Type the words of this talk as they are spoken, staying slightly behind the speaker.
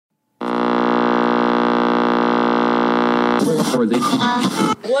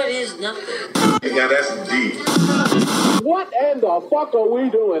What is nothing? Yeah, that's deep. What in the fuck are we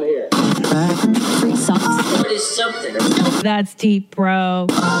doing here? What is something? That's deep, bro.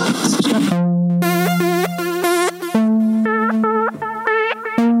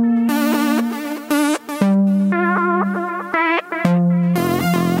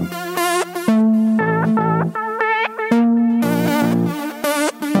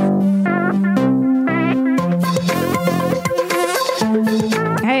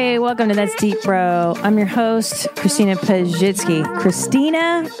 Welcome to That's Deep, Bro. I'm your host, Christina Pazsitzky.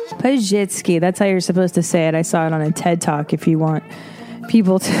 Christina Pazsitzky. That's how you're supposed to say it. I saw it on a TED Talk. If you want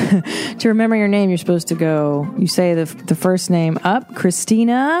people to remember your name, you're supposed to go, you say the first name up,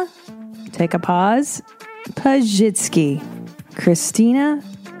 Christina, take a pause, Pazsitzky. Christina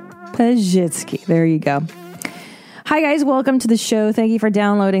Pazsitzky. There you go. Hi guys, welcome to the show. Thank you for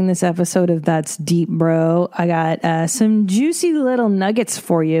downloading this episode of That's Deep, Bro. I got some juicy little nuggets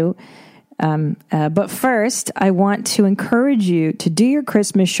for you. But first, I want to encourage you to do your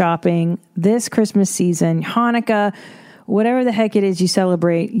Christmas shopping this Christmas season, Hanukkah, whatever the heck it is you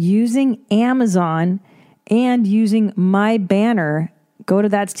celebrate, using Amazon and using my banner. Go to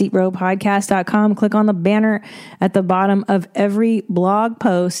that'sdeepbropodcast.com, click on the banner at the bottom of every blog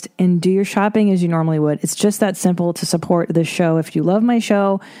post and do your shopping as you normally would. It's just that simple to support this show. If you love my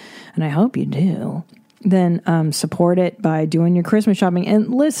show, and I hope you do, then support it by doing your Christmas shopping.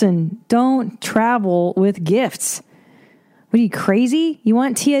 And listen, don't travel with gifts. What are you, crazy? You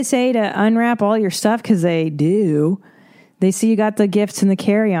want TSA to unwrap all your stuff? Because they do. They see you got the gifts in the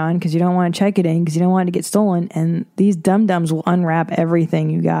carry-on because you don't want to check it in because you don't want it to get stolen. And these dum-dums will unwrap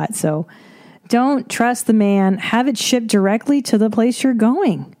everything you got. So don't trust the man. Have it shipped directly to the place you're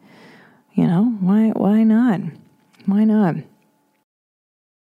going. You know, why not? Why not?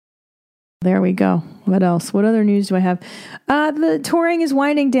 There we go. What else? What other news do I have? The touring is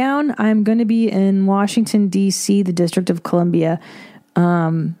winding down. I'm going to be in Washington, D.C., the District of Columbia.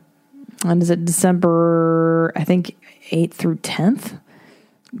 And is it December, I think, 8th through 10th?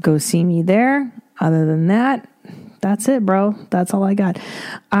 Go see me there. Other than that, that's it, bro. That's all I got.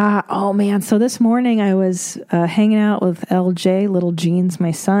 Oh, man. So this morning I was hanging out with LJ, Little Jeans,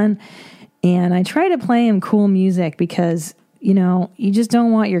 my son, and I try to play him cool music because, you know, you just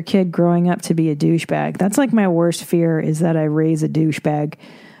don't want your kid growing up to be a douchebag. That's like my worst fear, is that I raise a douchebag.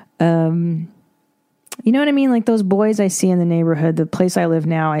 You know what I mean? Like those boys I see in the neighborhood, the place I live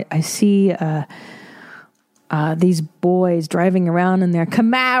now, I see these boys driving around in their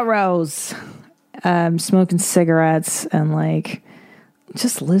Camaros, smoking cigarettes and like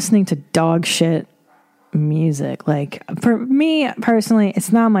just listening to dog shit music. Like for me personally,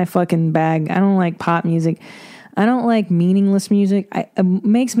 it's not my fucking bag. I don't like pop music. I don't like meaningless music. It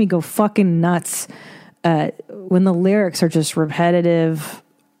makes me go fucking nuts when the lyrics are just repetitive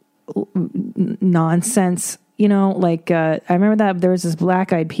nonsense. You know, like I remember that there was this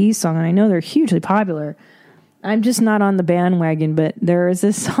Black Eyed Peas song, and I know they're hugely popular. I'm just not on the bandwagon, but there was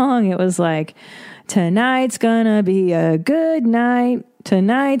this song. It was like, tonight's gonna be a good night.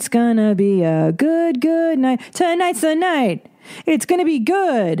 Tonight's gonna be a good night. Tonight's the night. It's gonna be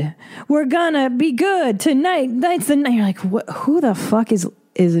good. We're gonna be good tonight. Tonight's the night. You're like, what, who the fuck is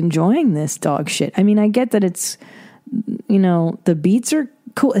enjoying this dog shit? I mean, I get that it's, you know, the beats are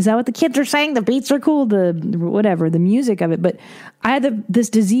cool. Is that what the kids are saying? The beats are cool, the whatever, the music of it. But I have this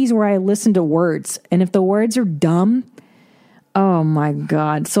disease where I listen to words, and if the words are dumb, oh my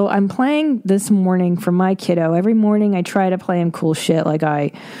God. So I'm playing this morning for my kiddo. Every morning I try to play him cool shit. Like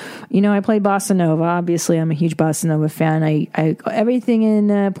I play bossa nova. Obviously I'm a huge bossa nova fan. I everything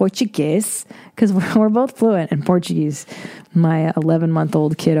in Portuguese, because we're both fluent in Portuguese, my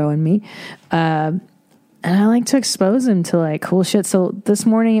 11-month-old kiddo and me. And I like to expose him to like cool shit. So this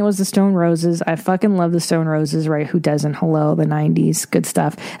morning it was the Stone Roses. I fucking love the Stone Roses, right? Who doesn't? Hello, the 90s. Good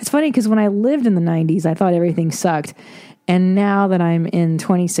stuff. It's funny because when I lived in the 90s, I thought everything sucked. And now that I'm in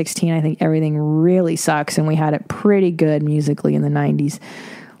 2016, I think everything really sucks. And we had it pretty good musically in the 90s.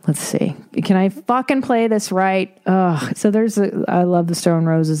 Let's see. Can I fucking play this right? Ugh. So I love the Stone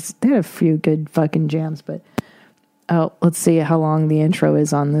Roses. They had a few good fucking jams, but let's see how long the intro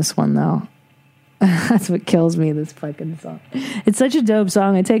is on this one though. That's what kills me, this fucking song. It's such a dope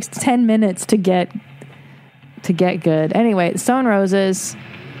song. It takes 10 minutes to get good. Anyway, Stone Roses.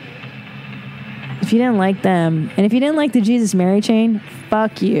 If you didn't like them, and if you didn't like the Jesus Mary chain,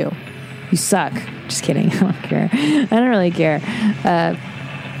 fuck you. You suck. Just kidding. I don't care. I don't really care.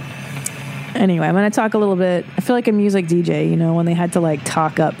 Anyway, I'm going to talk a little bit. I feel like a music DJ, you know, when they had to like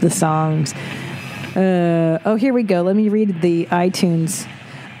talk up the songs. Here we go. Let me read the iTunes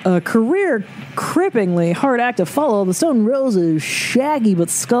A career cripplingly hard act to follow, the Stone Roses' shaggy but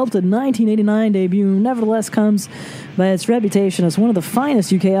sculpted 1989 debut nevertheless comes by its reputation as one of the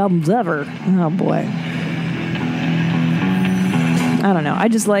finest UK albums ever. Oh boy. I don't know. I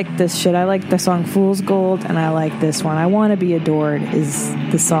just like this shit. I like the song Fool's Gold, and I like this one. I Want to Be Adored is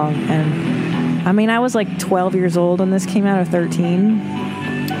the song. And I mean, I was like 12 years old when this came out, or 13.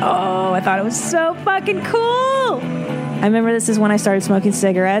 Oh, I thought it was so fucking cool. I remember this is when I started smoking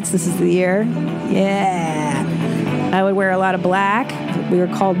cigarettes. This is the year. Yeah. I would wear a lot of black. We were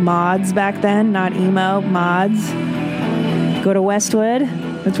called mods back then, not emo, mods. Go to Westwood.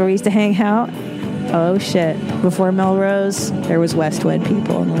 That's where we used to hang out. Oh, shit. Before Melrose, there was Westwood,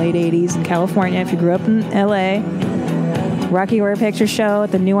 people, in the late 80s in California. If you grew up in L.A., Rocky Horror Picture Show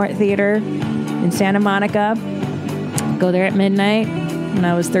at the New Art Theater in Santa Monica. Go there at midnight when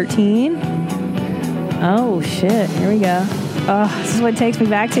I was 13. Oh, shit. Here we go. Oh, this is what takes me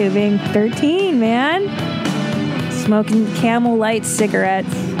back to being 13, man. Smoking Camel Light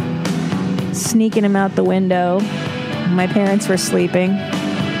cigarettes. Sneaking them out the window. My parents were sleeping.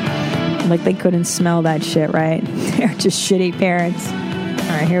 Like they couldn't smell that shit, right? They're just shitty parents.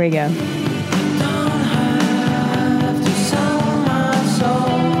 All right, here we go.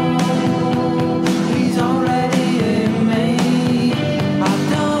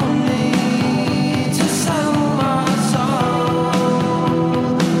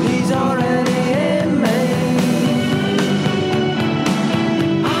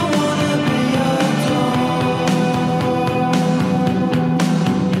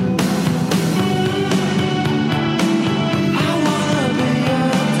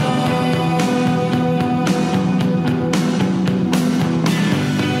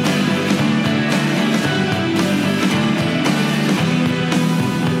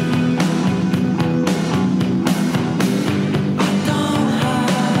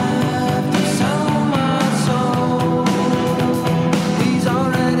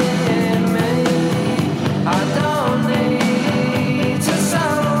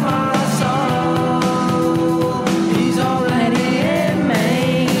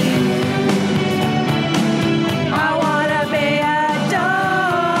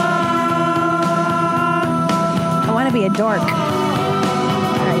 Dork. All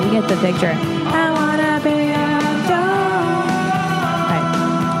right, you get the picture. I wanna be a dork. All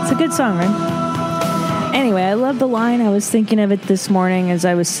right, it's a good song, right? Anyway, I love the line. I was thinking of it this morning as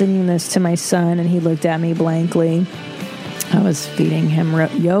I was singing this to my son, and he looked at me blankly. I was feeding him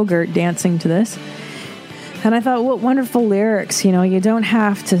yogurt, dancing to this. And I thought, what wonderful lyrics. You know, you don't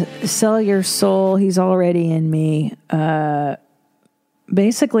have to sell your soul. He's already in me.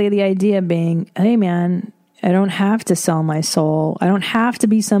 Basically, the idea being, hey, man, I don't have to sell my soul. I don't have to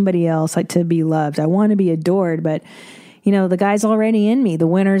be somebody else to be loved. I want to be adored, but, you know, the guy's already in me. The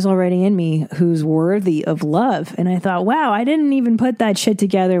winner's already in me who's worthy of love. And I thought, wow, I didn't even put that shit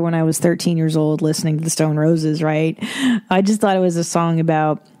together when I was 13 years old listening to the Stone Roses, right? I just thought it was a song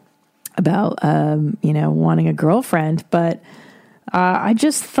about you know, wanting a girlfriend. But I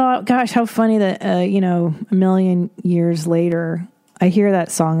just thought, gosh, how funny that, you know, a million years later, I hear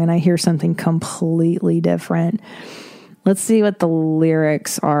that song and I hear something completely different. Let's see what the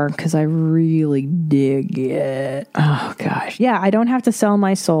lyrics are, because I really dig it. Oh, gosh. Yeah, I don't have to sell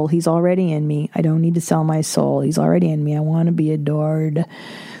my soul. He's already in me. I don't need to sell my soul. He's already in me. I want to be adored.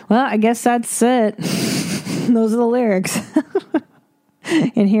 Well, I guess that's it. Those are the lyrics.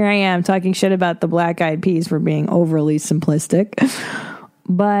 And here I am talking shit about the Black Eyed Peas for being overly simplistic.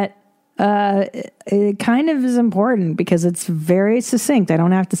 But it kind of is important because it's very succinct. I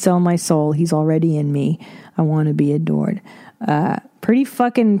don't have to sell my soul. He's already in me. I want to be adored. Pretty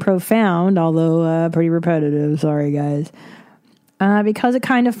fucking profound, although pretty repetitive. Sorry, guys. Because it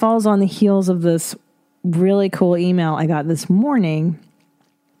kind of falls on the heels of this really cool email I got this morning.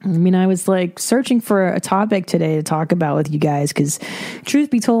 I mean, I was like searching for a topic today to talk about with you guys because,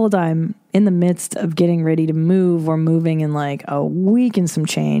 truth be told, I'm in the midst of getting ready to move or moving in like a week and some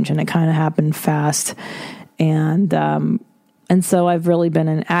change, and it kind of happened fast. And so I've really been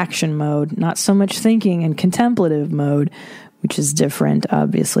in action mode, not so much thinking and contemplative mode, which is different,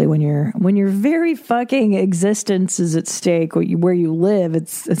 obviously, when your very fucking existence is at stake, where you live.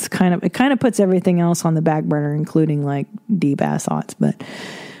 It kind of puts everything else on the back burner, including like deep ass thoughts, but.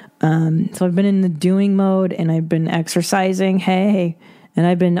 So I've been in the doing mode and I've been exercising. Hey, and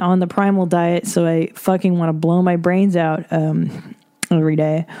I've been on the primal diet. So I fucking want to blow my brains out, every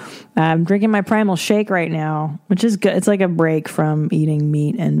day. I'm drinking my primal shake right now, which is good. It's like a break from eating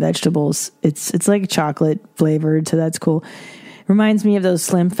meat and vegetables. It's like chocolate flavored. So that's cool. Reminds me of those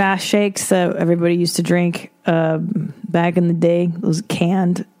Slim Fast shakes that everybody used to drink back in the day. Those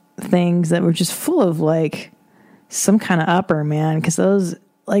canned things that were just full of like some kind of upper, man. Because those,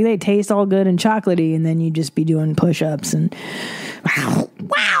 like, they taste all good and chocolatey, and then you just be doing push-ups and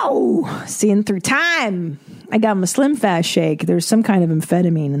wow, seeing through time. I got my Slim Fast shake. There's some kind of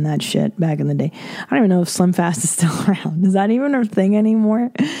amphetamine in that shit back in the day. I don't even know if Slim Fast is still around. Is that even a thing anymore?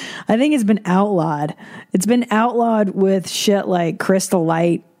 I think it's been outlawed. It's been outlawed with shit like Crystal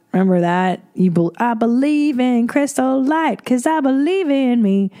Light. Remember that? I believe in Crystal Light because I believe in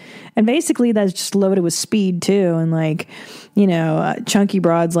me. And basically that's just loaded with speed too. And like, you know, chunky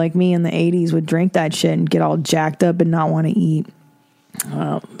broads like me in the 80s would drink that shit and get all jacked up and not want to eat.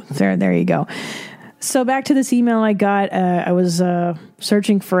 There you go. So back to this email I got. I was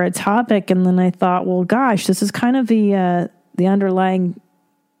searching for a topic, and then I thought, well, gosh, this is kind of the underlying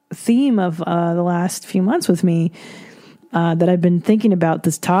theme of the last few months with me, that I've been thinking about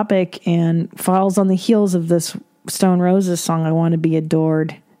this topic, and falls on the heels of this Stone Roses song, I Want to Be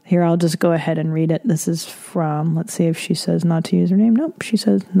Adored. Here, I'll just go ahead and read it. This is from, let's see if she says not to use her name. Nope, she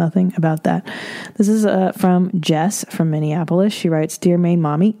says nothing about that. This is from Jess from Minneapolis. She writes, Dear Main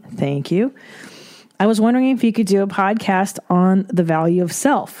Mommy, thank you. I was wondering if you could do a podcast on the value of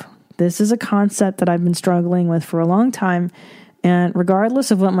self. This is a concept that I've been struggling with for a long time, and regardless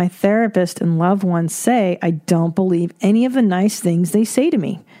of what my therapist and loved ones say, I don't believe any of the nice things they say to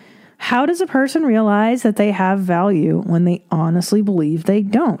me. How does a person realize that they have value when they honestly believe they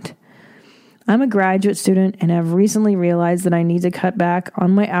don't? I'm a graduate student and have recently realized that I need to cut back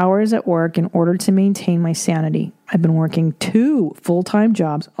on my hours at work in order to maintain my sanity. I've been working 2 full-time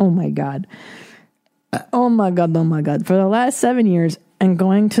jobs. Oh my God, for the last 7 years, and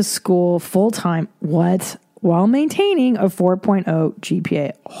going to school full-time. What? While maintaining a 4.0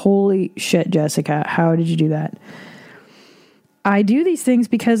 GPA. Holy shit, Jessica. How did you do that? I do these things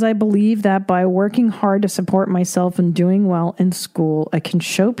because I believe that by working hard to support myself and doing well in school, I can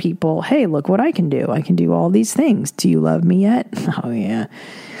show people, hey, look what I can do. I can do all these things. Do you love me yet? Oh, yeah.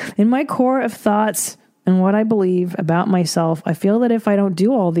 In my core of thoughts and what I believe about myself, I feel that if I don't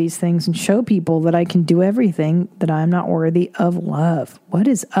do all these things and show people that I can do everything, that I'm not worthy of love. What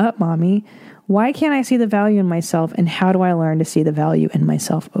is up, Mommy? Why can't I see the value in myself, and how do I learn to see the value in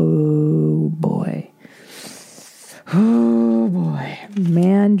myself? Oh, boy. Oh, boy.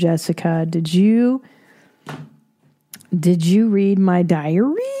 Man, Jessica, did you read my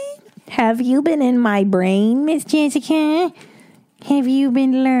diary? Have you been in my brain, Miss Jessica? Have you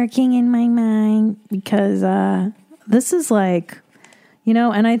been lurking in my mind? Because this is like, you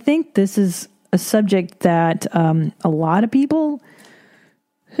know, and I think this is a subject that a lot of people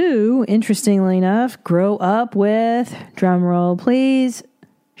who, interestingly enough, grow up with, drum roll please,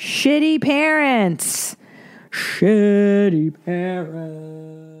 shitty parents. Shitty parents.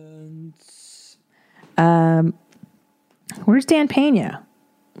 Where's Dan Pena?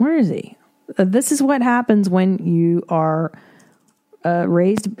 Where is he? This is what happens when you are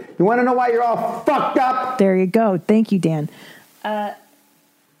raised. You want to know why you're all fucked up? There you go. Thank you, Dan.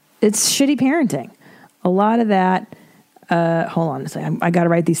 It's shitty parenting. A lot of that. Hold on a second. I got to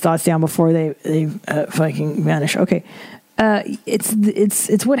write these thoughts down before they fucking vanish. Okay.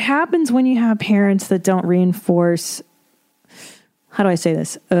 It's what happens when you have parents that don't reinforce. How do I say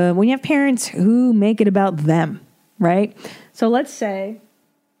this? When you have parents who make it about them, right? So let's say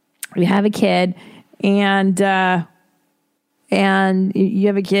you have a kid and you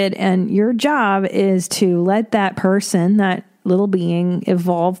have a kid, and your job is to let that person, that little being,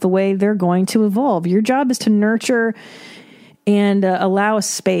 evolve the way they're going to evolve. Your job is to nurture and allow a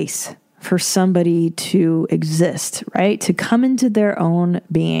space for somebody to exist, right? To come into their own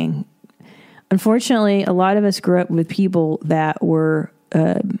being. Unfortunately, a lot of us grew up with people that were,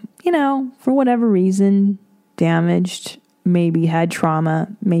 for whatever reason, damaged, maybe had trauma,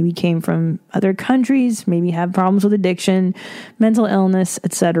 maybe came from other countries, maybe have problems with addiction, mental illness,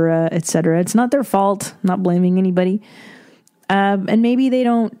 etc., etc. It's not their fault. I'm not blaming anybody. And maybe they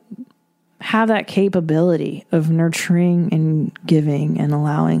don't have that capability of nurturing and giving and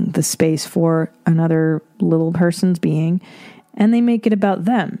allowing the space for another little person's being, and they make it about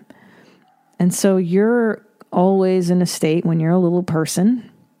them. And so you're always in a state when you're a little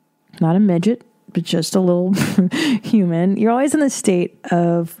person, not a midget, but just a little human. You're always in the state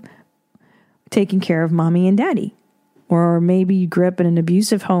of taking care of mommy and daddy. Or maybe you grew up in an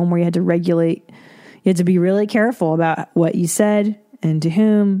abusive home where you had to regulate, you had to be really careful about what you said and to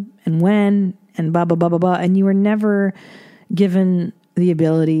whom and when and blah, blah, blah, blah, blah. And you were never given the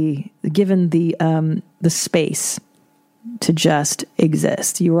ability, given the space to just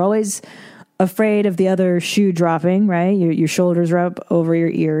exist. You were always afraid of the other shoe dropping, right? Your shoulders are up over your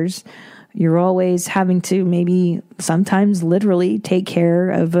ears. You're always having to maybe sometimes literally take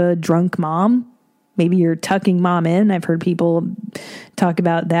care of a drunk mom. Maybe you're tucking mom in. I've heard people talk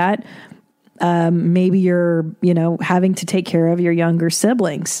about that. Maybe you're, having to take care of your younger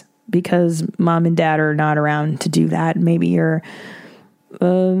siblings because mom and dad are not around to do that. Maybe you're, I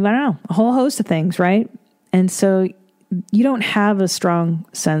don't know, a whole host of things, right? And so you don't have a strong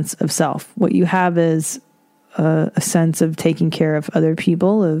sense of self. What you have is a sense of taking care of other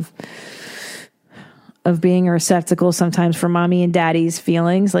people, of being a receptacle sometimes for mommy and daddy's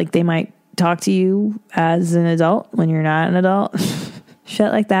feelings. Like they might talk to you as an adult when you're not an adult.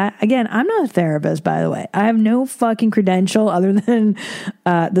 Shit like that. Again, I'm not a therapist, by the way. I have no fucking credential other than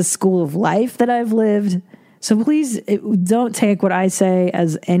the school of life that I've lived. So please don't take what I say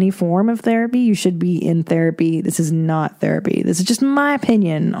as any form of therapy. You should be in therapy. This is not therapy. This is just my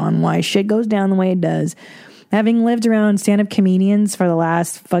opinion on why shit goes down the way it does. Having lived around stand-up comedians for the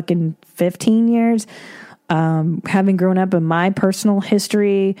last fucking 15 years, having grown up in my personal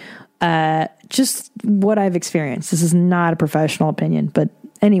history, just what I've experienced. This is not a professional opinion, but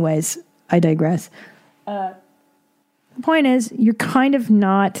anyways, I digress. The point is, you're kind of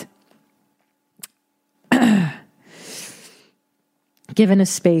not given a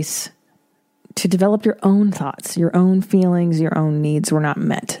space to develop your own thoughts, your own feelings, your own needs were not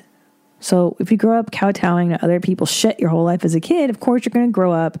met. So if you grow up kowtowing to other people's shit your whole life as a kid, of course you're going to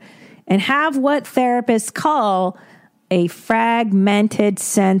grow up and have what therapists call a fragmented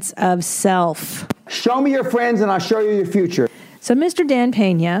sense of self. Show me your friends and I'll show you your future. So Mr. Dan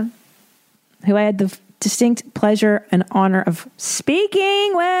Pena, who I had the distinct pleasure and honor of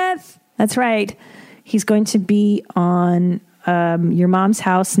speaking with, that's right, he's going to be on Your Mom's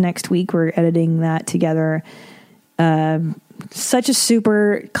House next week. We're editing that together. Such a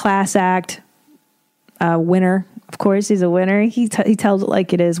super class act, winner. Of course, he's a winner. He tells it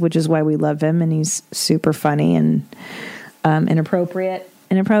like it is, which is why we love him. And he's super funny and inappropriate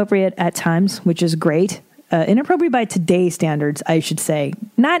at times, which is great. Inappropriate by today's standards, I should say.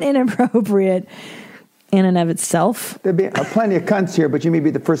 Not inappropriate in and of itself. There'll be plenty of cunts here, but you may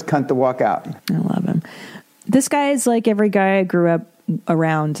be the first cunt to walk out. I love him. This guy is like every guy I grew up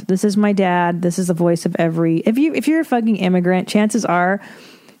around. This is my dad. This is the voice of every... If you're a fucking immigrant, chances are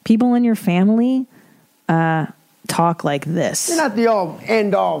people in your family talk like this. You're not the all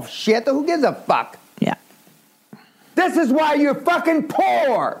end all shit. Who gives a fuck? Yeah. This is why you're fucking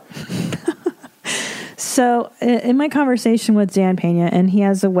poor. So in my conversation with Dan Pena, and he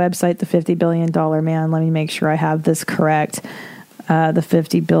has a website, The $50 Billion Man. Let me make sure I have this correct. The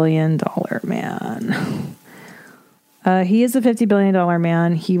 $50 Billion Man. He is a $50 billion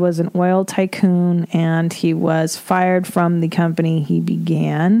man. He was an oil tycoon, and he was fired from the company he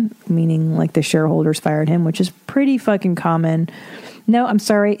began, meaning like the shareholders fired him, which is pretty fucking common. No, I'm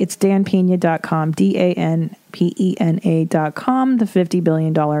sorry. It's danpena.com, DANPENA.com, the $50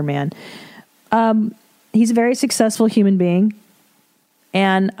 billion man. He's a very successful human being.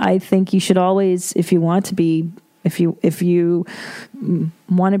 And I think you should always, if you want to be, if you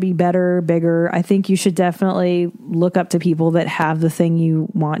want to be better, bigger, I think you should definitely look up to people that have the thing you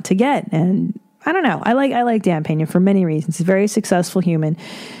want to get. And I don't know. I like Dan Pena for many reasons. He's a very successful human.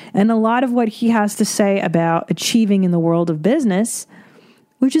 And a lot of what he has to say about achieving in the world of business,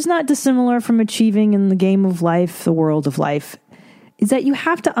 which is not dissimilar from achieving in the game of life, the world of life, is that you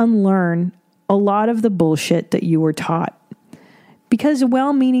have to unlearn a lot of the bullshit that you were taught. Because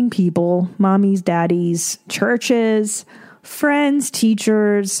well-meaning people, mommies, daddies, churches, friends,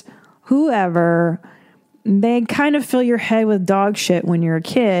 teachers, whoever, they kind of fill your head with dog shit when you're a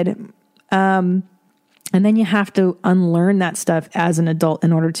kid. And then you have to unlearn that stuff as an adult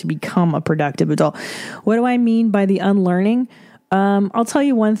in order to become a productive adult. What do I mean by the unlearning? I'll tell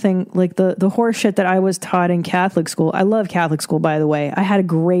you one thing, like the horse shit that I was taught in Catholic school. I love Catholic school, by the way. I had a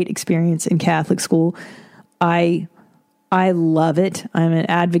great experience in Catholic school. I love it. I'm an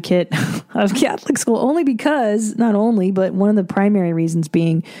advocate of Catholic school only because, not only, but one of the primary reasons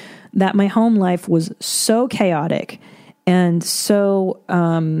being that my home life was so chaotic and so,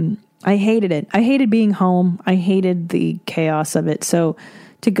 I hated it. I hated being home. I hated the chaos of it. So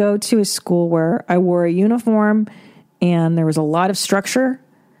to go to a school where I wore a uniform and there was a lot of structure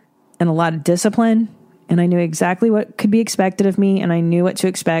and a lot of discipline, and I knew exactly what could be expected of me, and I knew what to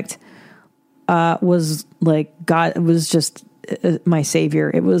expect, was like God. It was just my savior.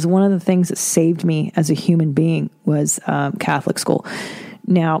 It was one of the things that saved me as a human being was Catholic school.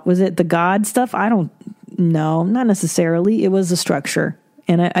 Now, was it the God stuff? I don't know. Not necessarily. It was the structure,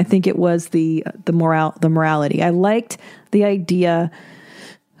 and I think it was the morality. I liked the idea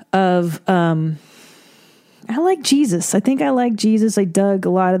of, I like Jesus. I think I like Jesus. I dug a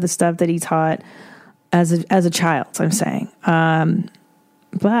lot of the stuff that he taught as a child, I'm saying.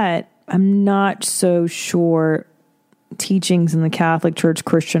 But I'm not so sure teachings in the Catholic Church,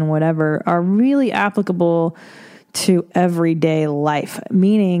 Christian, whatever, are really applicable to everyday life.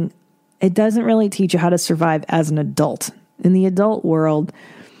 Meaning, it doesn't really teach you how to survive as an adult. In the adult world,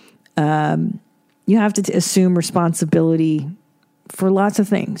 you have to assume responsibility for lots of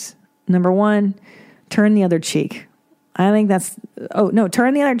things. Number one, turn the other cheek. I think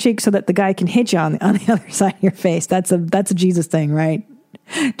turn the other cheek so that the guy can hit you on the other side of your face. That's a Jesus thing, right?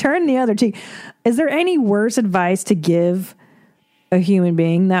 Turn the other cheek. Is there any worse advice to give a human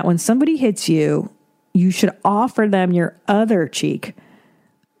being that when somebody hits you, you should offer them your other cheek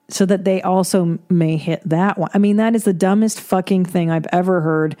so that they also may hit that one? I mean, that is the dumbest fucking thing I've ever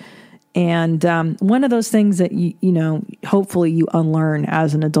heard. And one of those things that, hopefully you unlearn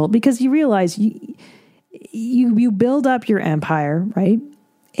as an adult, because you realize you build up your empire, right?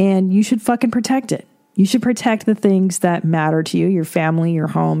 And you should fucking protect it. You should protect the things that matter to you, your family, your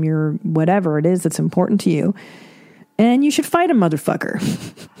home, your whatever it is that's important to you. And you should fight a motherfucker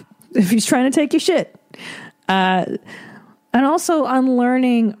if he's trying to take your shit. And also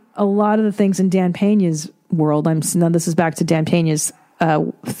unlearning a lot of the things in Dan Pena's world. Now this is back to Dan Pena's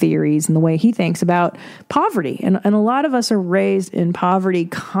theories and the way he thinks about poverty. And a lot of us are raised in poverty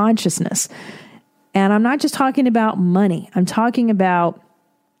consciousness. And I'm not just talking about money. I'm talking about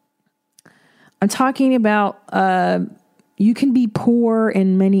you can be poor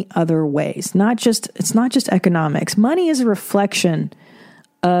in many other ways. It's not just economics. Money is a reflection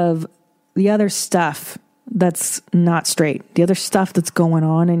of the other stuff that's not straight, the other stuff that's going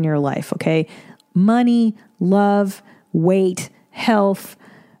on in your life, okay? Money, love, weight, health,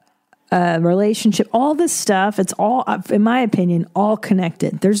 relationship, all this stuff, it's all, in my opinion, all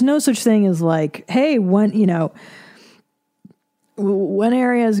connected. There's no such thing as like, hey, one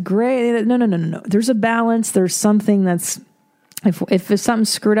area is great. No. There's a balance. There's something that's, if something's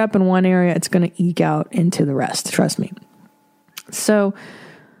screwed up in one area, it's going to eke out into the rest. Trust me. So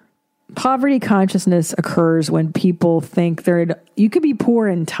poverty consciousness occurs when people think you could be poor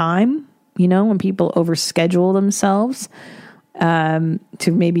in time, when people overschedule themselves,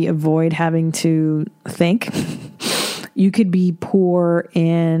 to maybe avoid having to think. You could be poor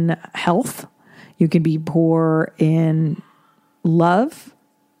in health. You could be poor in love.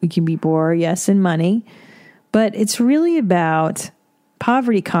 You can be poor, yes, in money. But it's really about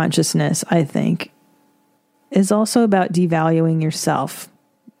poverty consciousness, I think, is also about devaluing yourself,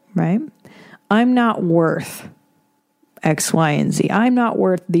 right? I'm not worth X, Y, and Z. I'm not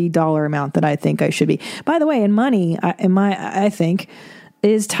worth the dollar amount that I think I should be. By the way, in money, I think,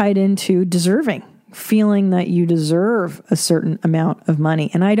 is tied into deserving, feeling that you deserve a certain amount of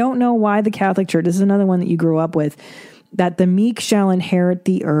money. And I don't know why the Catholic Church, this is another one that you grew up with, that the meek shall inherit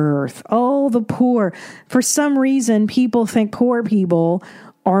the earth. Oh, the poor. For some reason, people think poor people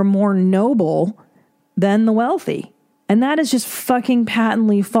are more noble than the wealthy. And that is just fucking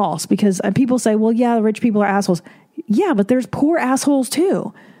patently false, because people say, well, yeah, the rich people are assholes. Yeah, but there's poor assholes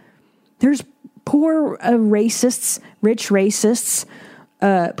too. There's poor racists, rich racists,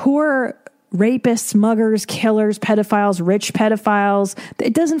 poor rapists, muggers, killers, pedophiles, rich pedophiles.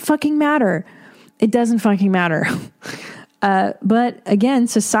 It doesn't fucking matter. It doesn't fucking matter. But again,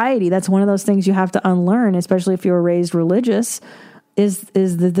 society, that's one of those things you have to unlearn, especially if you were raised religious, is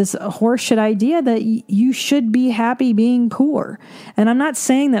this horseshit idea that you should be happy being poor. And I'm not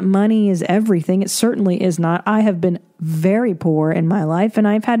saying that money is everything. It certainly is not. I have been very poor in my life, and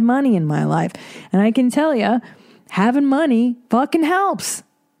I've had money in my life. And I can tell you, having money fucking helps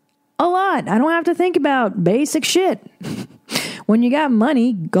a lot. I don't have to think about basic shit. When you got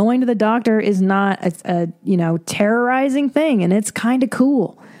money, going to the doctor is not a terrorizing thing, and it's kind of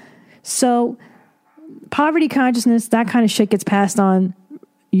cool. So poverty consciousness, that kind of shit gets passed on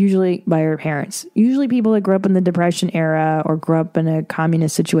usually by your parents. Usually people that grew up in the Depression era or grew up in a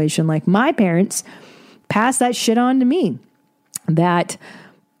communist situation like my parents pass that shit on to me. That,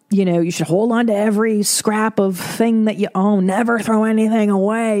 you should hold on to every scrap of thing that you own. Never throw anything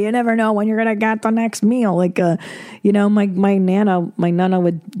away. You never know when you're going to get the next meal. Like, my nana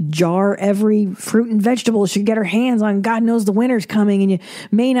would jar every fruit and vegetable she could get her hands on. God knows the winter's coming and you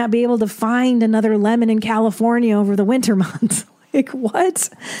may not be able to find another lemon in California over the winter months. Like, what?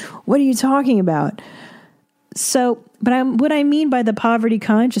 What are you talking about? So, what I mean by the poverty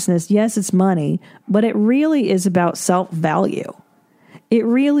consciousness, yes, it's money, but it really is about self-value. It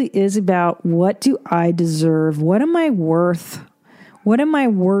really is about, what do I deserve? What am I worth? What am I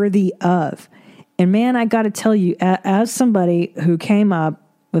worthy of? And man, I got to tell you, as somebody who came up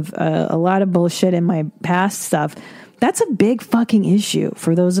with a lot of bullshit in my past stuff. That's a big fucking issue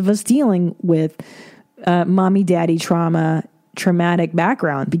for those of us dealing with mommy, daddy trauma, traumatic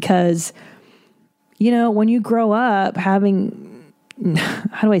background. Because, you know, when you grow up having,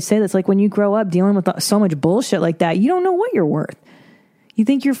 how do I say this? Like when you grow up dealing with so much bullshit like that, you don't know what you're worth. You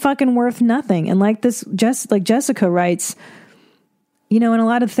think you're fucking worth nothing. And like like Jessica writes, you know, and a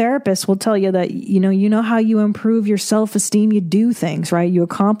lot of therapists will tell you that, you know how you improve your self-esteem, you do things, right? You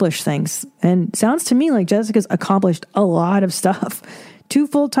accomplish things. And sounds to me like Jessica's accomplished a lot of stuff. 2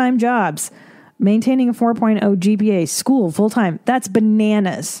 full-time jobs, maintaining a 4.0 GPA, school, full-time. That's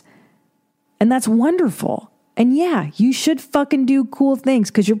bananas. And that's wonderful. And yeah, you should fucking do cool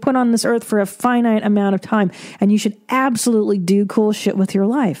things because you're put on this earth for a finite amount of time. And you should absolutely do cool shit with your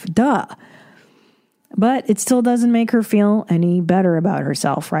life. Duh. But it still doesn't make her feel any better about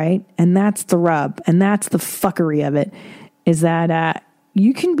herself, right? And that's the rub. And that's the fuckery of it, is that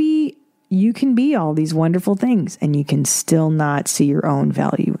you can be all these wonderful things and you can still not see your own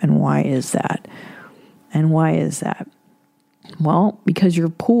value. And why is that? And why is that? Well, because you're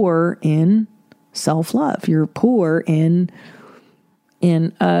poor in self-love. You're poor in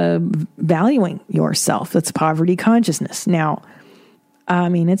valuing yourself. That's poverty consciousness. Now, I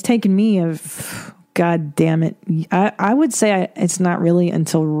mean, it's taken me God damn it. I would say it's not really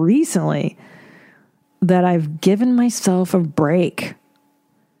until recently that I've given myself a break.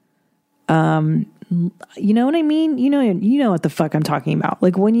 You know what I mean? You know what the fuck I'm talking about.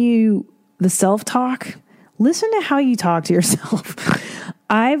 Like when the self-talk, listen to how you talk to yourself.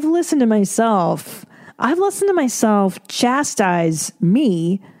 I've listened to myself chastise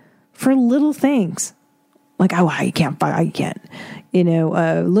me for little things. Like, oh, I can't. You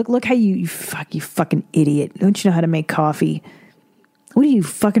know, look how you fucking idiot. Don't you know how to make coffee? What are you,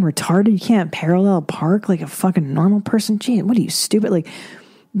 fucking retarded? You can't parallel park like a fucking normal person? Gee, what are you, stupid? Like,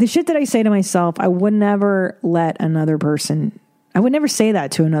 the shit that I say to myself, I would never say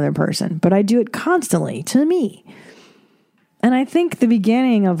that to another person, but I do it constantly to me. And I think the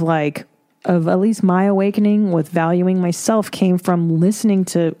beginning of at least my awakening with valuing myself came from listening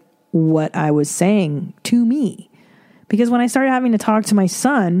to what I was saying to me. Because when I started having to talk to my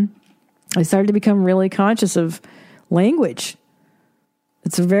son, I started to become really conscious of language.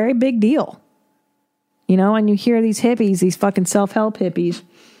 It's a very big deal. You know, and you hear these hippies, these fucking self-help hippies.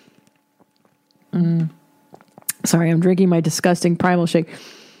 Sorry, I'm drinking my disgusting primal shake.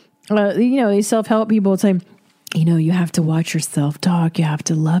 You know, these self-help people would say, you know, you have to watch your self-talk. You have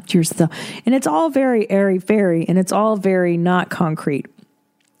to love yourself. And it's all very airy-fairy, and it's all very not concrete.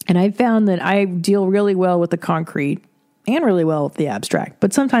 And I found that I deal really well with the concrete and really well with the abstract,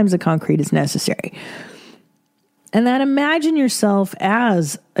 but sometimes the concrete is necessary. And then imagine yourself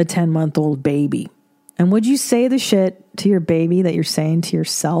as a 10-month-old baby. And would you say the shit to your baby that you're saying to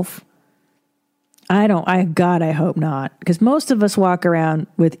yourself? I hope not. Because most of us walk around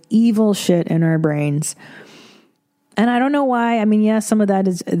with evil shit in our brains. And I don't know why. I mean, yeah, some of that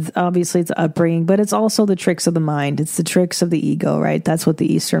is obviously it's upbringing, but it's also the tricks of the mind. It's the tricks of the ego, right? That's what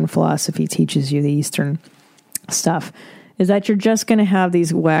the Eastern philosophy teaches you, the Eastern stuff, is that you're just going to have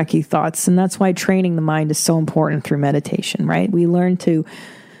these wacky thoughts. And that's why training the mind is so important through meditation, right? We learn to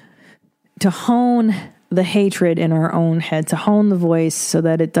hone the hatred in our own head, to hone the voice so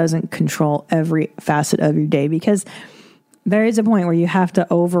that it doesn't control every facet of your day. Because there is a point where you have to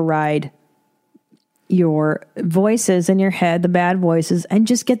override your voices in your head, the bad voices, and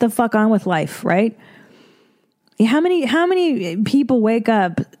just get the fuck on with life, right? How many people wake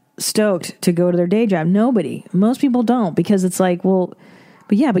up stoked to go to their day job? Nobody. Most people don't, because it's like, well,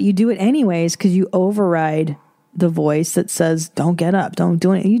 but you do it anyways because you override the voice that says, don't get up, don't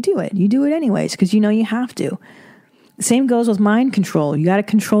do it. You do it anyways because you know you have to. Same goes with mind control. You got to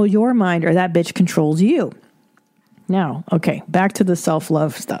control your mind or that bitch controls you. Now, okay, back to the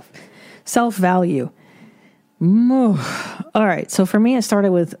self-love stuff. Self-value. All right. So for me, it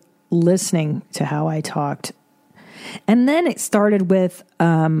started with listening to how I talked. And then it started with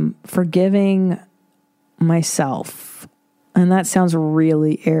forgiving myself. And that sounds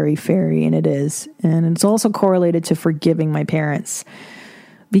really airy-fairy, and it is. And it's also correlated to forgiving my parents.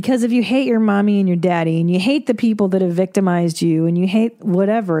 Because if you hate your mommy and your daddy, and you hate the people that have victimized you, and you hate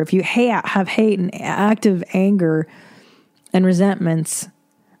whatever, if you have hate and active anger and resentments,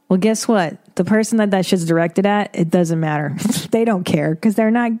 well, guess what? The person that shit's directed at, it doesn't matter. They don't care because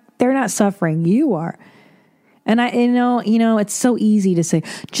they're not suffering. You are. And it's so easy to say,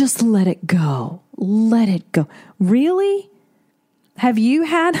 just let it go. Let it go. Really? Have you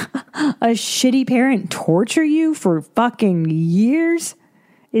had a shitty parent torture you for fucking years?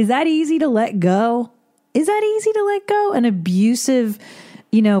 Is that easy to let go? Is that easy to let go? An abusive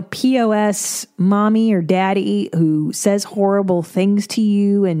POS mommy or daddy who says horrible things to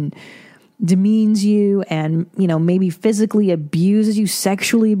you and demeans you and, maybe physically abuses you,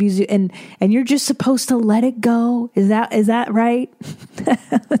 sexually abuses you, and you're just supposed to let it go. Is that right?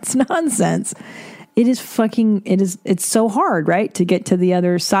 That's nonsense. It's so hard, right? To get to the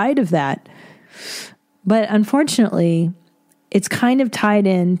other side of that. But unfortunately, it's kind of tied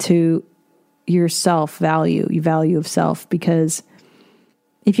into your self-value, your value of self, because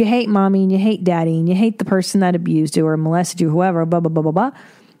if you hate mommy and you hate daddy and you hate the person that abused you or molested you, whoever, blah, blah, blah, blah, blah,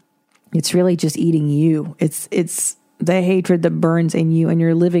 it's really just eating you. It's the hatred that burns in you and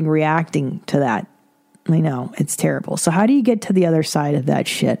you're reacting to that. I know, it's terrible. So how do you get to the other side of that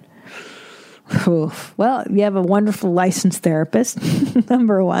shit? Well, you have a wonderful licensed therapist,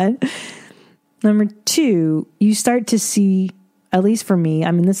 number one. Number two, you start to see, at least for me,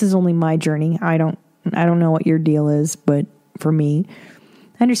 this is only my journey. I don't know what your deal is, but for me,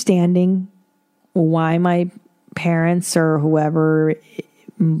 understanding why my parents or whoever,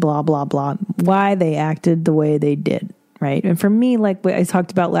 blah, blah, blah, why they acted the way they did, right? And for me, like what I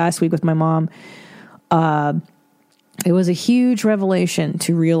talked about last week with my mom, it was a huge revelation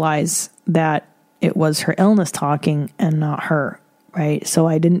to realize that it was her illness talking and not her, right? So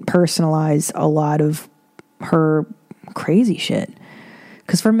I didn't personalize a lot of her crazy shit.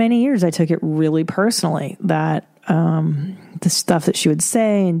 Because for many years, I took it really personally that the stuff that she would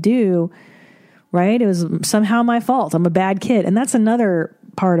say and do, right? It was somehow my fault. I'm a bad kid. And that's another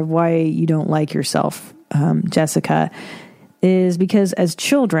part of why you don't like yourself, Jessica, is because as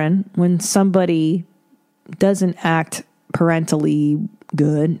children, when somebody doesn't act parentally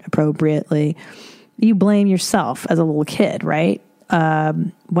good, appropriately, you blame yourself as a little kid, right?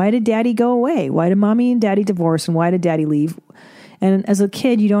 Why did daddy go away? Why did mommy and daddy divorce? And why did daddy leave? And as a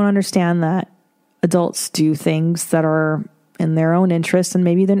kid, you don't understand that adults do things that are in their own interest, and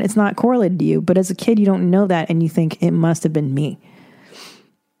maybe then it's not correlated to you. But as a kid, you don't know that, and you think it must have been me.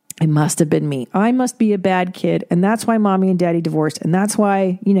 It must have been me. I must be a bad kid, and that's why mommy and daddy divorced, and that's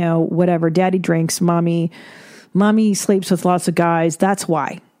why, whatever, daddy drinks, mommy sleeps with lots of guys. That's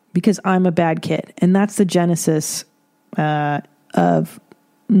why, because I'm a bad kid, and that's the genesis of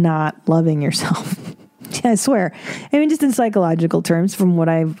not loving yourself. I swear. Just in psychological terms, from what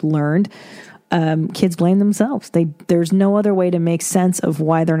I've learned, kids blame themselves. There's no other way to make sense of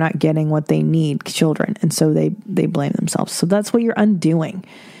why they're not getting what they need, children. And so they blame themselves. So that's what you're undoing.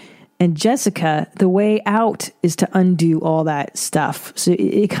 And Jessica, the way out is to undo all that stuff. So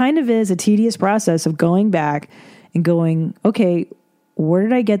it kind of is a tedious process of going back and going, okay, where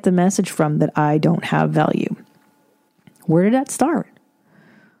did I get the message from that I don't have value? Where did that start?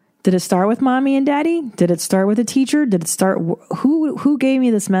 Did it start with mommy and daddy? Did it start with a teacher? Did it start, who gave me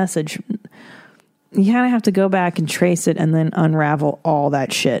this message? You kind of have to go back and trace it and then unravel all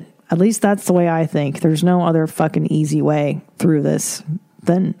that shit. At least that's the way I think. There's no other fucking easy way through this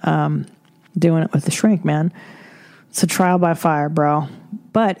than doing it with the shrink, man. It's a trial by fire, bro.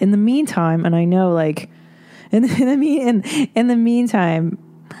 But in the meantime, and I know, like, in the meantime,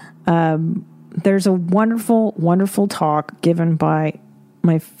 there's a wonderful, wonderful talk given by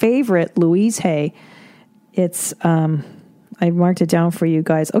my favorite Louise Hay. It's I marked it down for you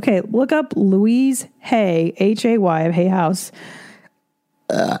guys. Okay, look up Louise Hay, Hay of Hay House.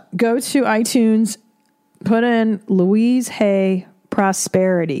 Go to iTunes, put in Louise Hay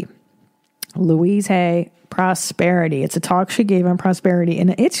Prosperity. Louise Hay Prosperity. It's a talk she gave on prosperity,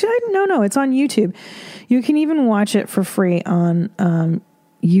 and it's it's on YouTube. You can even watch it for free on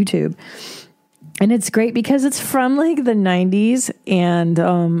YouTube. And it's great because it's from like the 90s,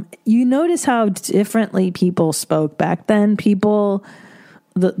 and you notice how differently people spoke back then. People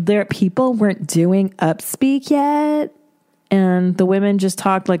weren't doing upspeak yet, and the women just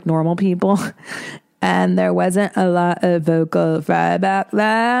talked like normal people. And there wasn't a lot of vocal fry back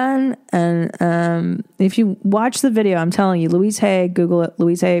then. And if you watch the video, I'm telling you, Louise Hay, Google it,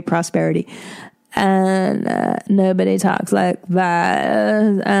 Louise Hay Prosperity. And nobody talks like that.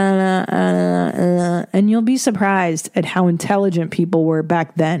 And you'll be surprised at how intelligent people were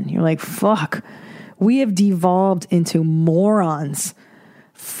back then. You're like, fuck, we have devolved into morons.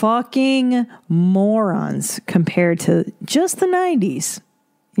 Fucking morons compared to just the 90s.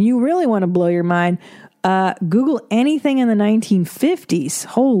 You really want to blow your mind, Google anything in the 1950s.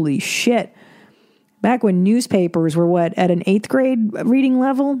 Holy shit. Back when newspapers were at an 8th grade reading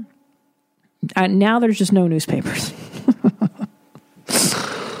level? Now there's just no newspapers.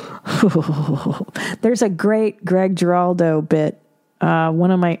 There's a great Greg Giraldo bit.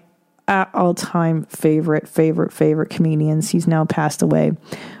 One of my all-time favorite comedians. He's now passed away.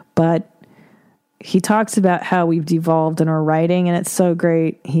 But he talks about how we've devolved in our writing, and it's so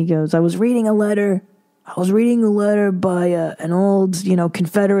great. He goes, I was reading a letter by an old,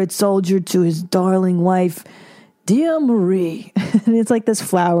 Confederate soldier to his darling wife, Dear Marie. And it's like this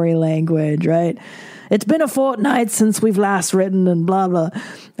flowery language, right? It's been a fortnight since we've last written and blah, blah.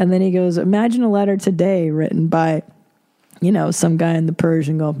 And then he goes, imagine a letter today written by, some guy in the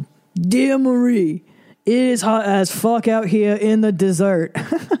Persian go, Dear Marie, it is hot as fuck out here in the desert.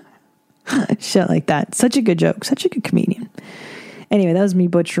 Shit like that. Such a good joke. Such a good comedian. Anyway, that was me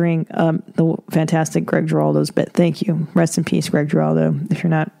butchering the fantastic Greg Giraldo's bit. Thank you. Rest in peace, Greg Giraldo, if you're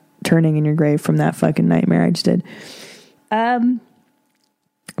not turning in your grave from that fucking nightmare I just did. But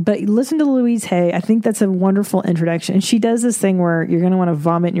listen to Louise Hay. I think that's a wonderful introduction. And she does this thing where you're going to want to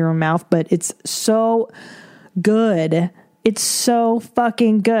vomit in your own mouth, but it's so good. It's so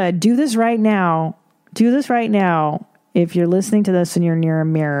fucking good. Do this right now. If you're listening to this and you're near a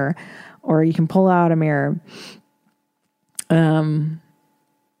mirror, or you can pull out a mirror. But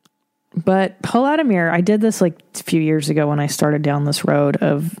pull out a mirror. I did this like a few years ago when I started down this road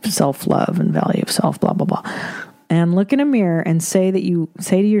of self-love and value of self, blah, blah, blah. And look in a mirror and say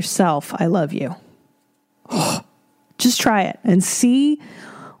to yourself, I love you. Just try it and see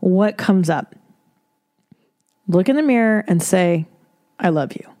what comes up. Look in the mirror and say, I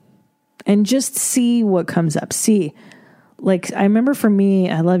love you. And just see what comes up. See, like, I remember for me,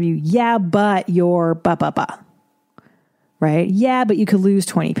 I love you. Yeah, but you're ba. Right? Yeah, but you could lose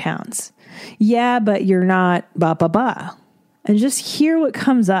 20 pounds. Yeah, but you're not ba. And just hear what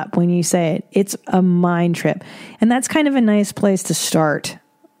comes up when you say it. It's a mind trip. And that's kind of a nice place to start,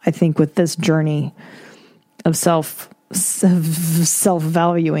 I think, with this journey of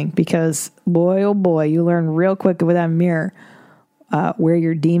self-valuing. Because, boy, oh boy, you learn real quick with that mirror where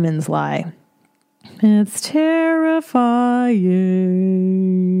your demons lie. It's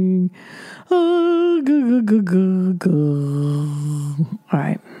terrifying. Oh, All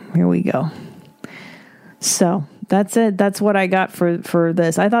right, here we go. So that's it. That's what I got for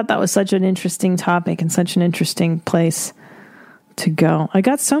this. I thought that was such an interesting topic and such an interesting place to go. I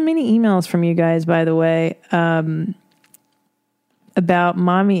got so many emails from you guys, by the way, about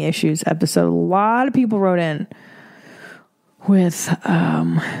mommy issues episode. A lot of people wrote in with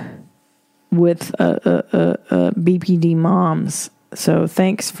BPD moms. So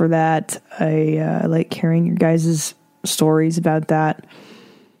thanks for that. I like hearing your guys' stories about that.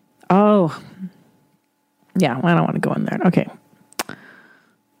 Oh, yeah, I don't want to go in there. Okay.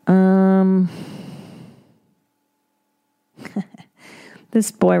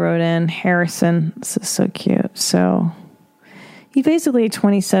 This boy wrote in, Harrison. This is so cute. So he's basically a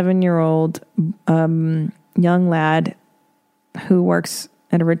 27-year-old young lad who works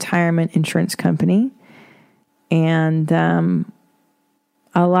at a retirement insurance company. And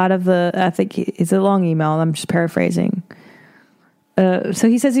a lot of I think it's a long email. I'm just paraphrasing. So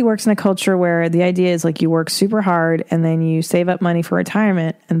he says he works in a culture where the idea is like you work super hard and then you save up money for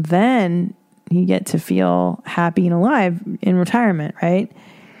retirement and then you get to feel happy and alive in retirement, right?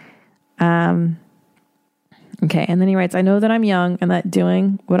 Okay, and then he writes, I know that I'm young and that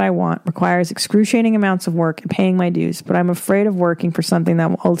doing what I want requires excruciating amounts of work and paying my dues, but I'm afraid of working for something that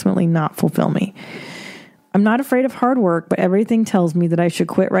will ultimately not fulfill me. I'm not afraid of hard work, but everything tells me that I should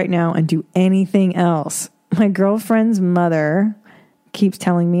quit right now and do anything else. My girlfriend's mother keeps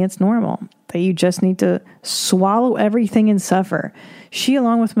telling me it's normal, that you just need to swallow everything and suffer. She,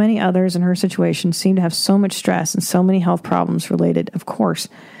 along with many others in her situation, seem to have so much stress and so many health problems related. Of course,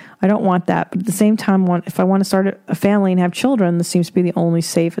 I don't want that. But at the same time, if I want to start a family and have children, this seems to be the only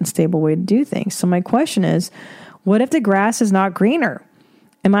safe and stable way to do things. So my question is, what if the grass is not greener?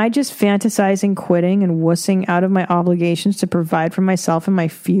 Am I just fantasizing quitting and wussing out of my obligations to provide for myself and my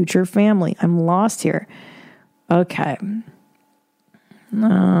future family? I'm lost here. Okay.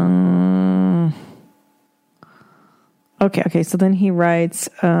 Okay. So then he writes,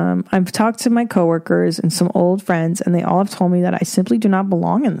 I've talked to my coworkers and some old friends, and they all have told me that I simply do not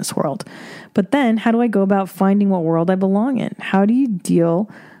belong in this world. But then how do I go about finding what world I belong in? How do you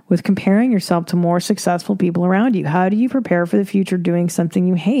deal with comparing yourself to more successful people around you? How do you prepare for the future doing something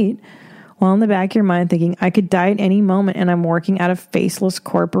you hate while in the back of your mind thinking, I could die at any moment and I'm working at a faceless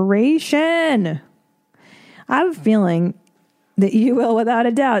corporation? I have a feeling that you will, without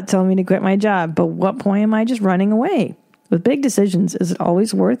a doubt, tell me to quit my job. But what point am I just running away? With big decisions, is it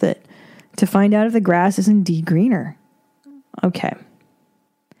always worth it to find out if the grass is indeed greener? Okay.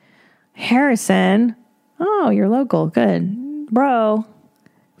 Harrison. Oh, you're local. Good. Bro,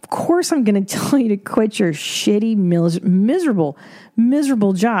 of course I'm going to tell you to quit your shitty, miserable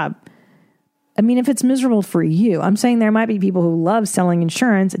job. I mean, if it's miserable for you, I'm saying there might be people who love selling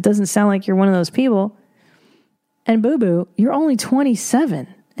insurance. It doesn't sound like you're one of those people. And boo-boo, you're only 27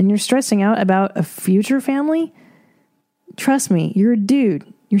 and you're stressing out about a future family? Trust me, you're a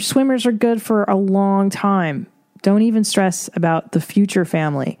dude. Your swimmers are good for a long time. Don't even stress about the future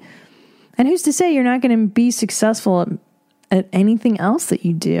family. And who's to say you're not going to be successful at anything else that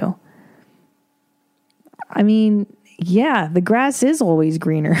you do? I mean, yeah, the grass is always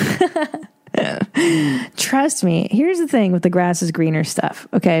greener. Trust me. Here's the thing with the grass is greener stuff.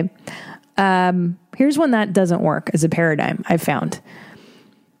 Okay. Here's when that doesn't work as a paradigm I've found.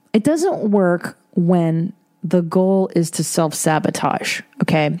 It doesn't work when the goal is to self-sabotage.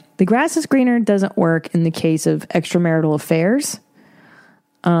 Okay. The grass is greener doesn't work in the case of extramarital affairs,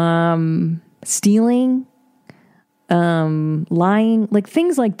 stealing, lying, like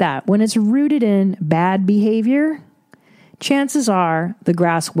things like that. When it's rooted in bad behavior, chances are the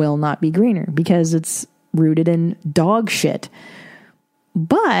grass will not be greener because it's rooted in dog shit.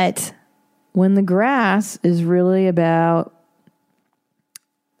 But when the grass is really about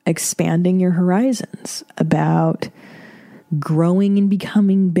expanding your horizons, about growing and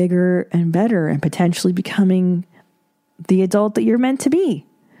becoming bigger and better and potentially becoming the adult that you're meant to be,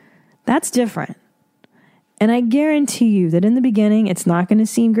 that's different. And I guarantee you that in the beginning, it's not going to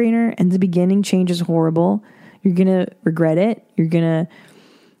seem greener. And the beginning, change is horrible. You're going to regret it. You're going to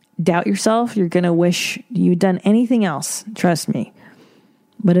doubt yourself. You're going to wish you'd done anything else. Trust me.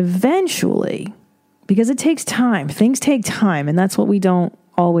 But eventually, because it takes time, things take time. And that's what we don't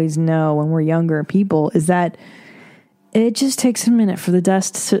always know when we're younger people, is that it just takes a minute for the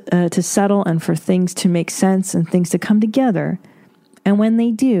dust to settle and for things to make sense and things to come together. And when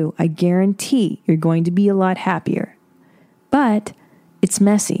they do, I guarantee you're going to be a lot happier. But it's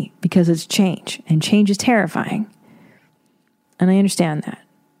messy because it's change, and change is terrifying. And I understand that.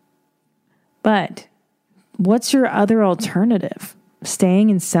 But what's your other alternative?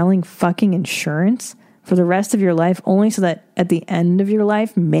 Staying and selling fucking insurance for the rest of your life only so that at the end of your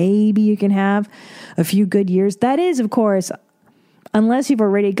life, maybe you can have a few good years? That is, of course, unless you've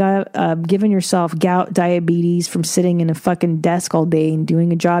already given yourself gout, diabetes from sitting in a fucking desk all day and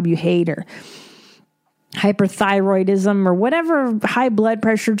doing a job you hate, or hyperthyroidism, or whatever, high blood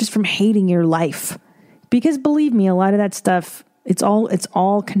pressure just from hating your life. Because believe me, a lot of that stuff, it's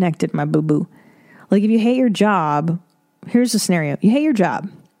all connected, my boo-boo. Like if you hate your job, here's the scenario. You hate your job.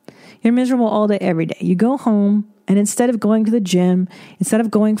 You're miserable all day, every day. You go home, and instead of going to the gym, instead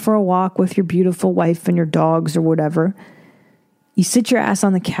of going for a walk with your beautiful wife and your dogs or whatever, you sit your ass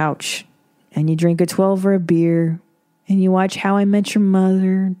on the couch and you drink a 12 or a beer and you watch How I Met Your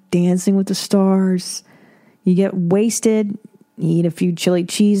Mother, Dancing with the Stars. You get wasted. You eat a few chili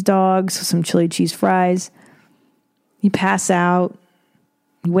cheese dogs, some chili cheese fries. You pass out.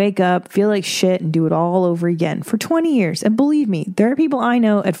 You wake up, feel like shit, and do it all over again for 20 years. And believe me, there are people I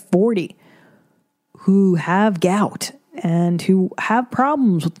know at 40 who have gout and who have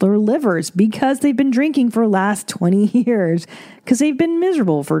problems with their livers because they've been drinking for the last 20 years because they've been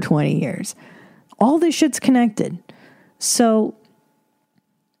miserable for 20 years. All this shit's connected. So,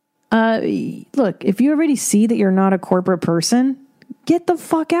 look, if you already see that you're not a corporate person, get the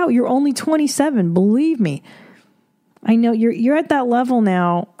fuck out. You're only 27. Believe me. I know you're at that level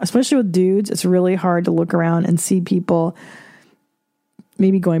now, especially with dudes. It's really hard to look around and see people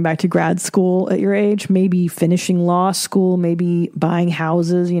maybe going back to grad school at your age, maybe finishing law school, maybe buying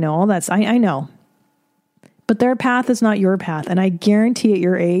houses, all that. I know. But their path is not your path. And I guarantee at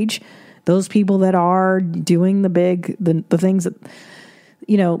your age, those people that are doing the things that,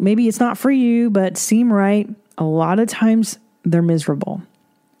 maybe it's not for you, but seem right, a lot of times they're miserable.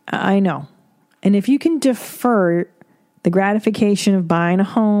 I know. And if you can defer the gratification of buying a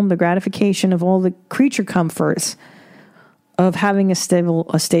home, the gratification of all the creature comforts of having a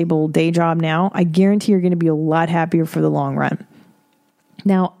stable day job now, I guarantee you're going to be a lot happier for the long run.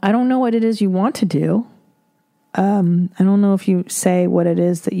 Now, I don't know what it is you want to do. I don't know if you say what it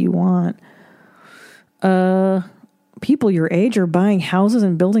is that you want. People your age are buying houses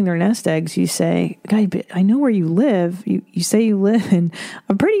and building their nest eggs. You say, "Guy, I know where you live." You say you live in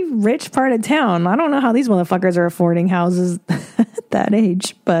a pretty rich part of town. I don't know how these motherfuckers are affording houses at that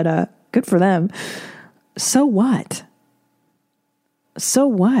age, but good for them. So what? So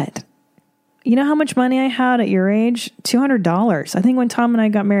what? You know how much money I had at your age? $200. I think when Tom and I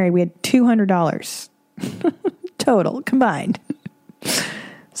got married, we had $200 total combined.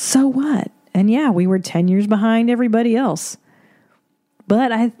 So what? And yeah, we were 10 years behind everybody else.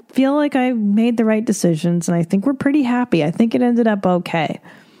 But I feel like I made the right decisions, and I think we're pretty happy. I think it ended up okay.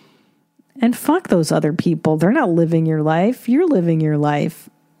 And fuck those other people. They're not living your life. You're living your life.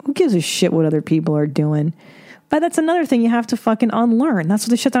 Who gives a shit what other people are doing? But that's another thing you have to fucking unlearn. That's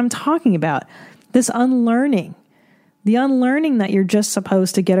the shit that I'm talking about. This unlearning. The unlearning that you're just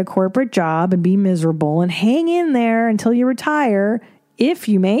supposed to get a corporate job and be miserable and hang in there until you retire, if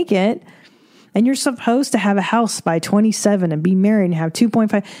you make it. And you're supposed to have a house by 27 and be married and have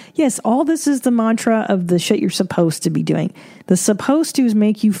 2.5. Yes, all this is the mantra of the shit you're supposed to be doing. The supposed to's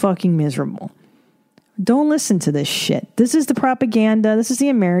make you fucking miserable. Don't listen to this shit. This is the propaganda. This is the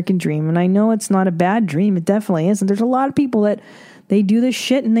American dream. And I know it's not a bad dream. It definitely isn't. There's a lot of people that they do this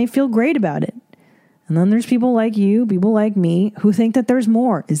shit and they feel great about it. And then there's people like you, people like me, who think that there's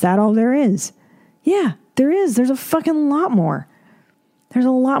more. Is that all there is? Yeah, there is. There's a fucking lot more. There's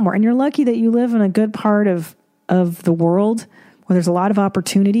a lot more. And you're lucky that you live in a good part of the world where there's a lot of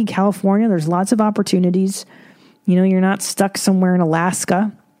opportunity. California, there's lots of opportunities. You know, you're not stuck somewhere in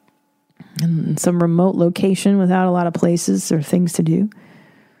Alaska in some remote location without a lot of places or things to do.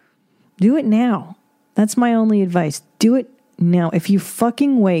 Do it now. That's my only advice. Do it now. If you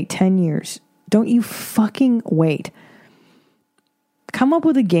fucking wait 10 years, don't you fucking wait. Come up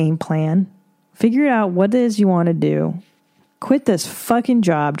with a game plan. Figure out what it is you want to do. Quit this fucking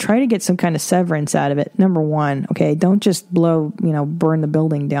job. Try to get some kind of severance out of it. Number one, okay? Don't just burn the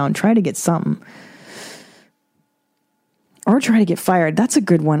building down. Try to get something. Or try to get fired. That's a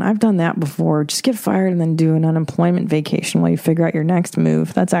good one. I've done that before. Just get fired and then do an unemployment vacation while you figure out your next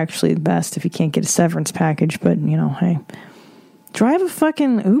move. That's actually the best if you can't get a severance package. But, hey. Drive a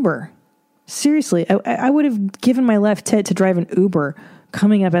fucking Uber. Seriously, I would have given my left tit to drive an Uber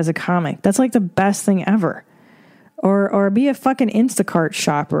coming up as a comic. That's like the best thing ever. Or be a fucking Instacart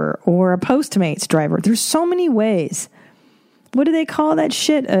shopper or a Postmates driver. There's so many ways. What do they call that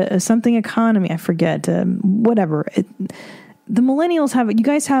shit? Something economy. I forget. Whatever. The millennials have it. You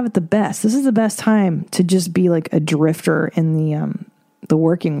guys have it the best. This is the best time to just be like a drifter in the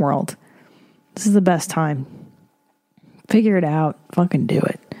working world. This is the best time. Figure it out. Fucking do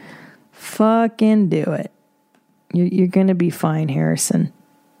it. Fucking do it. You're going to be fine, Harrison.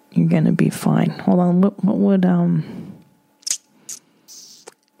 You're going to be fine. Hold on. What would,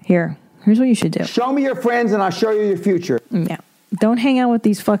 here's what you should do. Show me your friends and I'll show you your future. Yeah. Don't hang out with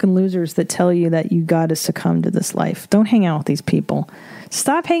these fucking losers that tell you that you got to succumb to this life. Don't hang out with these people.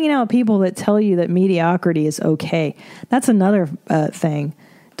 Stop hanging out with people that tell you that mediocrity is okay. That's another thing.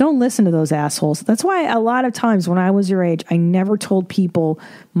 Don't listen to those assholes. That's why a lot of times when I was your age, I never told people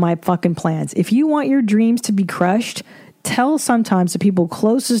my fucking plans. If you want your dreams to be crushed, tell sometimes the people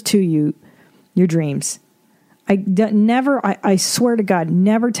closest to you your dreams. I swear to God,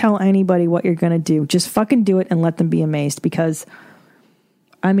 never tell anybody what you're going to do. Just fucking do it and let them be amazed because,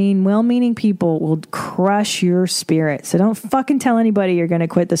 well-meaning people will crush your spirit. So don't fucking tell anybody you're going to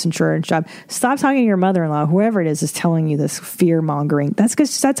quit this insurance job. Stop talking to your mother-in-law, whoever it is telling you this fear-mongering. That's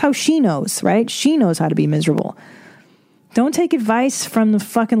because that's how she knows, right? She knows how to be miserable. Don't take advice from the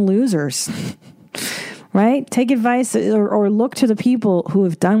fucking losers, right? Take advice or look to the people who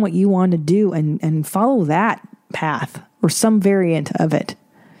have done what you want to do and follow that path or some variant of it.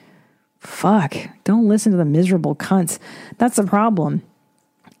 Fuck. Don't listen to the miserable cunts. That's the problem.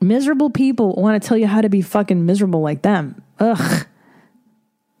 Miserable people want to tell you how to be fucking miserable like them. Ugh.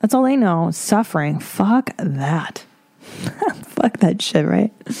 That's all they know. Suffering. Fuck that. Fuck that shit,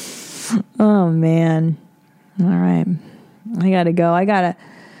 right? Oh, man. All right. I gotta go. I gotta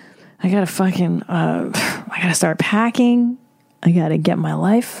fucking, I gotta start packing. I gotta get my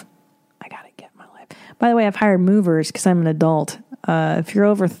life. By the way, I've hired movers because I'm an adult. If you're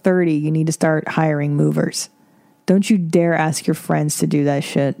over 30, you need to start hiring movers. Don't you dare ask your friends to do that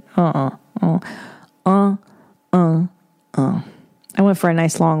shit. I went for a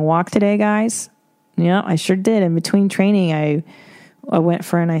nice long walk today, guys. Yeah, I sure did. In between training, I went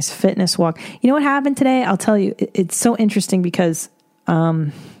for a nice fitness walk. You know what happened today? I'll tell you. It's so interesting because I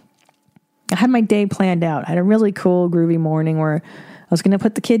had my day planned out. I had a really cool, groovy morning where I was going to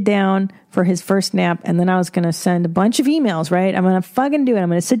put the kid down for his first nap, and then I was going to send a bunch of emails, right? I'm going to fucking do it. I'm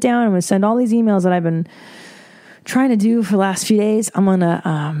going to sit down. I'm going to send all these emails that I've been trying to do for the last few days. I'm going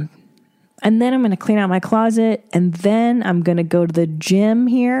to, and then I'm going to clean out my closet, and then I'm going to go to the gym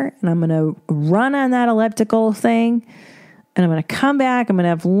here, and I'm going to run on that elliptical thing, and I'm going to come back. I'm going to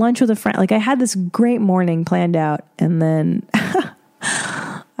have lunch with a friend. Like, I had this great morning planned out, and then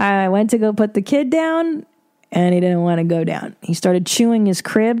I went to go put the kid down, and he didn't want to go down. He started chewing his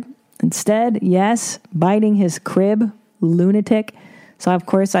crib instead. Yes, biting his crib. Lunatic. So, of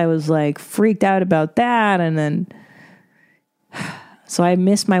course, I was like freaked out about that. And then, so I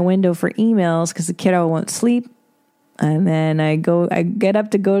missed my window for emails because the kiddo won't sleep. And then I get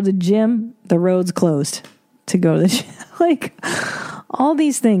up to go to the gym. The road's closed to go to the gym. Like, all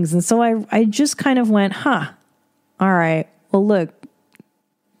these things. And so I just kind of went, all right, well, look,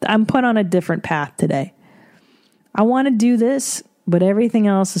 I'm put on a different path today. I want to do this, but everything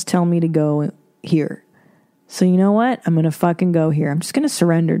else is telling me to go here. So you know what? I'm going to fucking go here. I'm just going to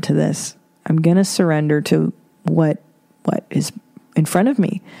surrender to this. I'm going to surrender to what is in front of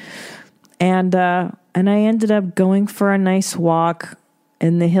me. And I ended up going for a nice walk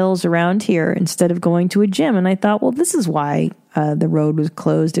in the hills around here instead of going to a gym. And I thought, well, this is why the road was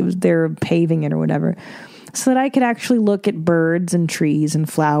closed. It was they're paving it or whatever, so that I could actually look at birds and trees and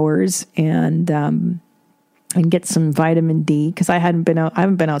flowers and get some vitamin D, because I haven't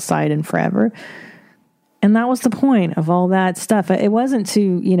been outside in forever. And that was the point of all that stuff. It wasn't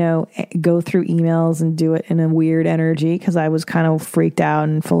to, go through emails and do it in a weird energy, because I was kind of freaked out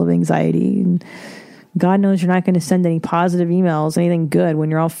and full of anxiety. And God knows you're not going to send any positive emails, anything good, when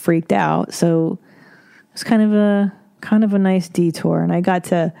you're all freaked out. So it was kind of a nice detour. And I got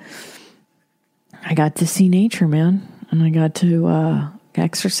to see nature, man. And I got to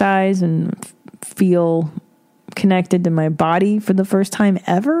exercise and feel connected to my body for the first time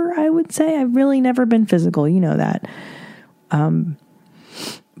ever, I would say. I've really never been physical, you know that.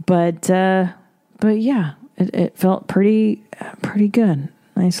 But yeah, it felt pretty good.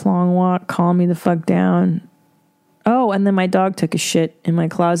 Nice long walk, calm me the fuck down. Oh, and then my dog took a shit in my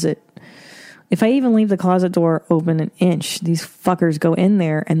closet. If I even leave the closet door open an inch, these fuckers go in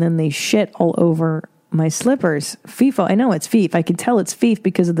there and then they shit all over my slippers. Fifa, I know it's Fief. I can tell it's Fief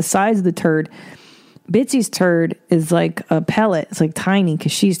because of the size of the turd. Bitsy's turd is like a pellet. It's like tiny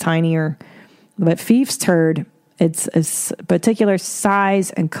because she's tinier. But Fief's turd, it's a particular size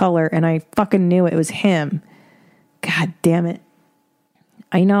and color, and I fucking knew it was him. God damn it.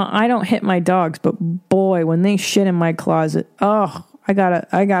 I know I don't hit my dogs, but boy, when they shit in my closet, I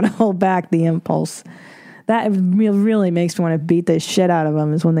gotta hold back the impulse. That really makes me want to beat the shit out of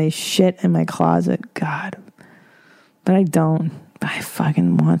them, is when they shit in my closet. God. But I don't. I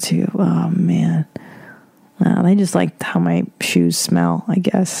fucking want to. Oh, man. They just like how my shoes smell, I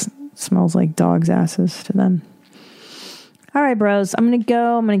guess. It smells like dogs' asses to them. All right, bros. I'm going to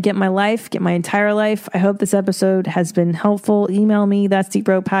go. I'm going to get my entire life. I hope this episode has been helpful. Email me, that's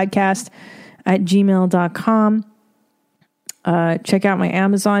deepbropodcast@gmail.com. Check out my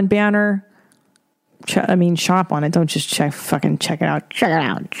Amazon banner. Shop on it. Don't just check it out. Check it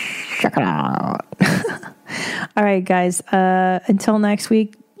out. All right, guys. Until next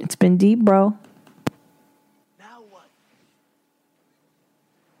week, it's been Deep Bro. Now what?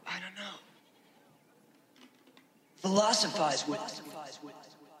 I don't know. Philosophize with it.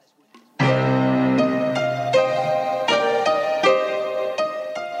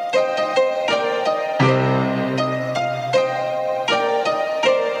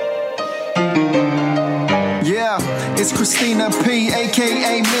 It's Christina P,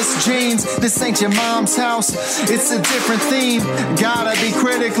 a.k.a. Miss Jeans. This ain't your mom's house, it's a different theme. Gotta be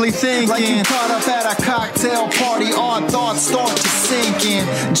critically thinking. Like you caught up at a cocktail party, odd thoughts start to sink in.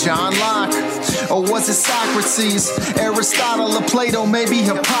 John Locke, or was it Socrates? Aristotle or Plato, maybe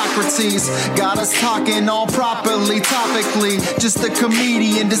Hippocrates. Got us talking all properly, topically. Just a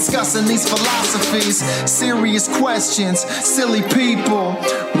comedian discussing these philosophies. Serious questions, silly people.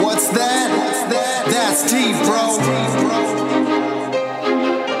 What's that? That's deep, bro.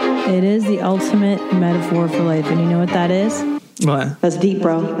 It is the ultimate metaphor for life. And you know what that is? What? That's deep,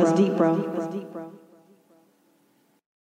 bro. That's deep, bro.